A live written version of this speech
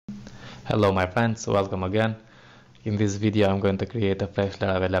Hello my friends, welcome again. In this video I'm going to create a fresh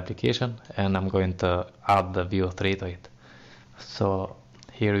Laravel application and I'm going to add the Vue 3 to it. So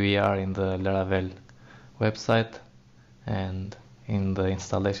here we are in the Laravel website, and in the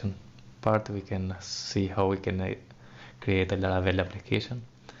installation part we can see how we can create a Laravel application.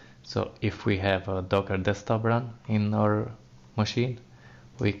 So if we have a Docker desktop run in our machine,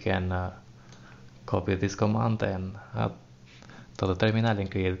 we can copy this command and add to the terminal and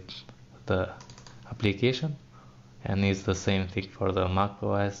create the application. And it's the same thing for the Mac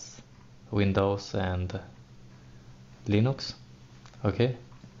OS, Windows and Linux. Okay,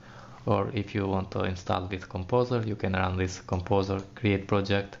 or if you want to install this composer, you can run this composer create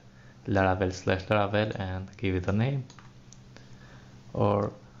project Laravel/Laravel and give it a name.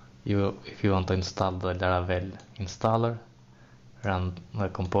 Or if you want to install the Laravel installer, run the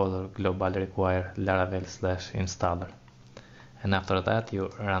composer globally require Laravel/installer, and after that you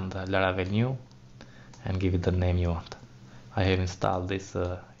run the Laravel new and give it the name you want. I have installed this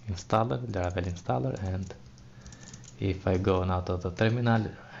installer, Laravel installer, and if I go now to the terminal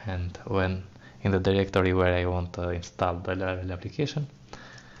and when in the directory where I want to install the Laravel application,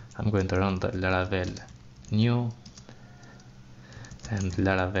 I'm going to run the Laravel new and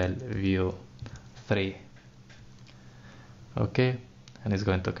Laravel Vue 3. Okay, and it's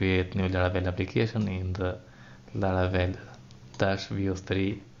going to create new Laravel application in the Laravel-Vue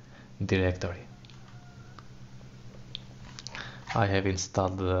 3 directory. I have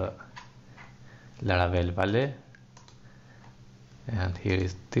installed the Laravel vuejs, and here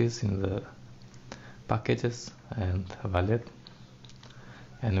is this in the packages and vuejs.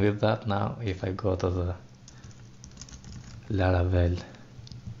 And with that, now if I go to the Laravel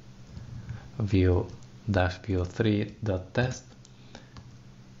Vue-Vue3.test,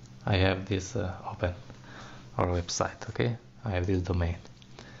 I have this open our website. Okay, I have this domain,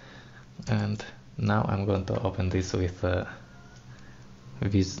 and now I'm going to open this with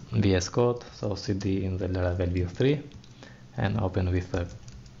VS Code. So cd in the Laravel Vue 3 and open with the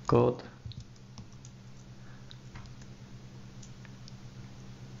code.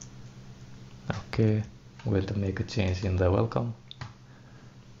 Okay, I'm going to make a change in the welcome,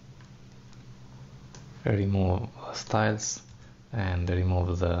 remove styles and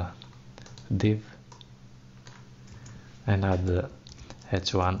remove the div and add the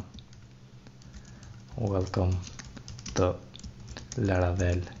h1 welcome to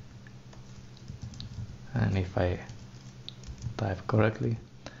Laravel, and if I type correctly,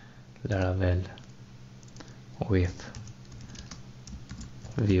 Laravel with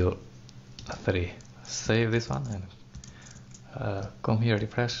Vue 3. Save this one and come here,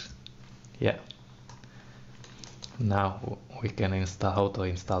 refresh. Yeah, now we can install how to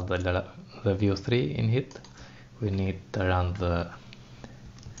install the Vue 3 in it. We need to run the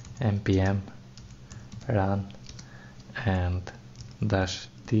npm run and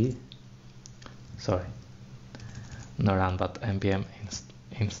 -d, sorry, no run but npm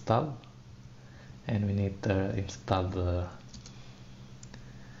install, and we need to install the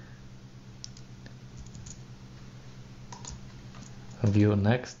Vue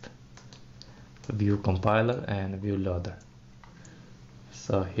next, Vue compiler and Vue loader.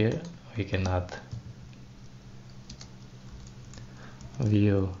 So here we can add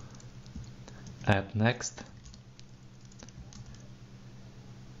Vue add next,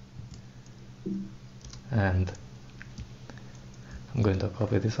 and I'm going to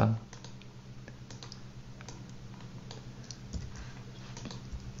copy this one,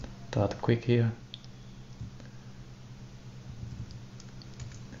 add quick here.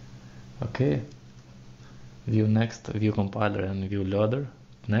 Okay, Vue next, Vue compiler and Vue loader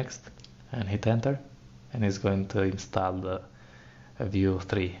next, and hit enter, and it's going to install the Vue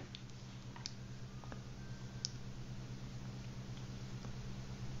 3.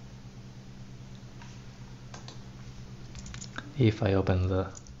 If I open the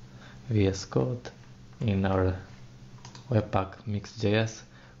VS Code in our Webpack mix.js,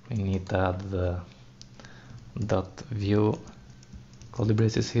 we need to add the .vue curly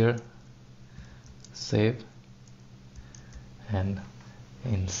braces here, save, and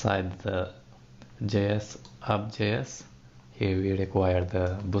inside the JS app.js, here we require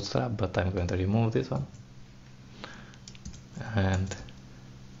the bootstrap, but I'm going to remove this one, and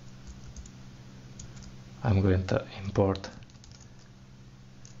I'm going to import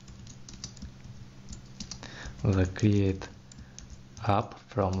the create app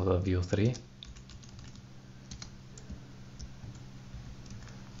from the Vue 3.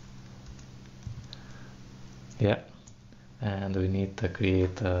 Yeah, and we need to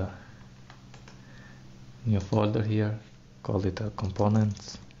create a new folder here, call it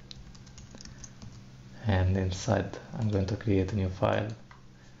components, and inside I'm going to create a new file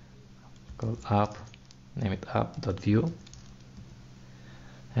called app, name it app.view,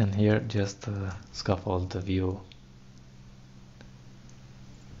 and here just scaffold the view.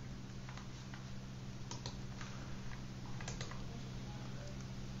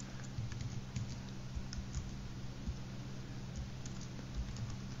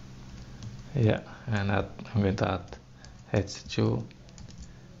 Yeah, and I'm going to add h2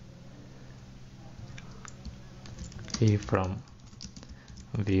 key from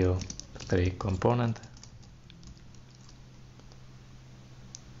view 3 component.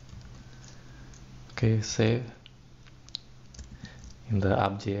 Okay, save. In the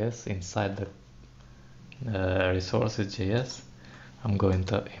app.js, inside the resources.js, I'm going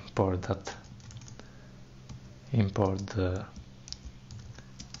to import the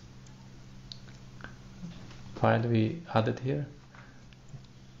file we added here,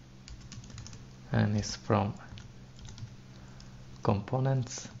 and it's from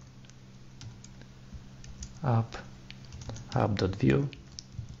components app.view.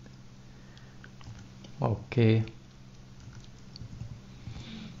 Okay,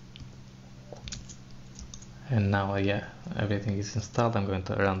 and now yeah, everything is installed. I'm going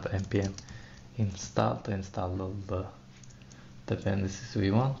to run the npm install to install all the dependencies we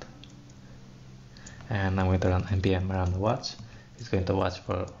want, and I'm going to run npm run watch. It's going to watch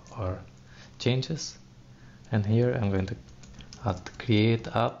for our changes, and here I'm going to add create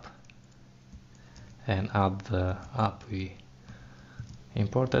app and add the app we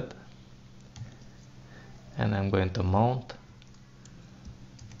imported, and I'm going to mount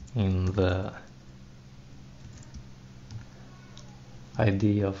in the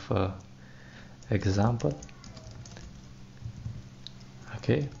ID of example.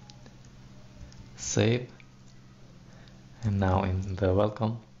 Okay, save, and now in the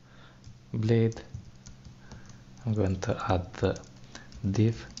welcome blade I'm going to add the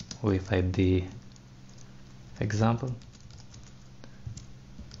div with ID example,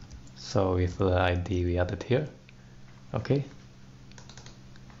 so with the ID we added here. Okay,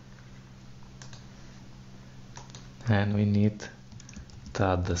 and we need to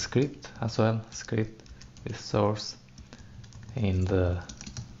add the script as well, script with source in the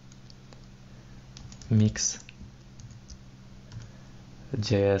mix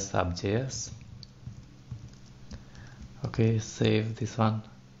JS app.js. Okay, save this one,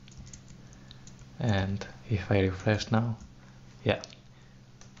 and if I refresh now, yeah,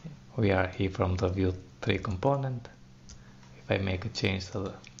 we are here from the view 3 component. If I make a change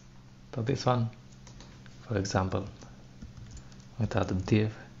to this one, for example, without a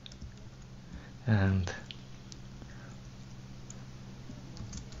div, and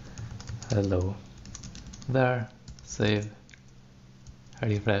hello there, save,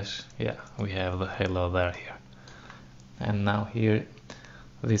 refresh, yeah, we have the hello there here. And now here,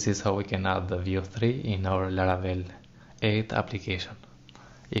 this is how we can add the view 3 in our Laravel 8 application.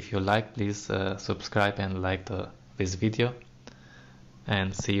 If you like, please subscribe and like this video,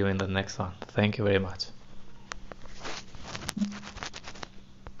 and see you in the next one. Thank you very much.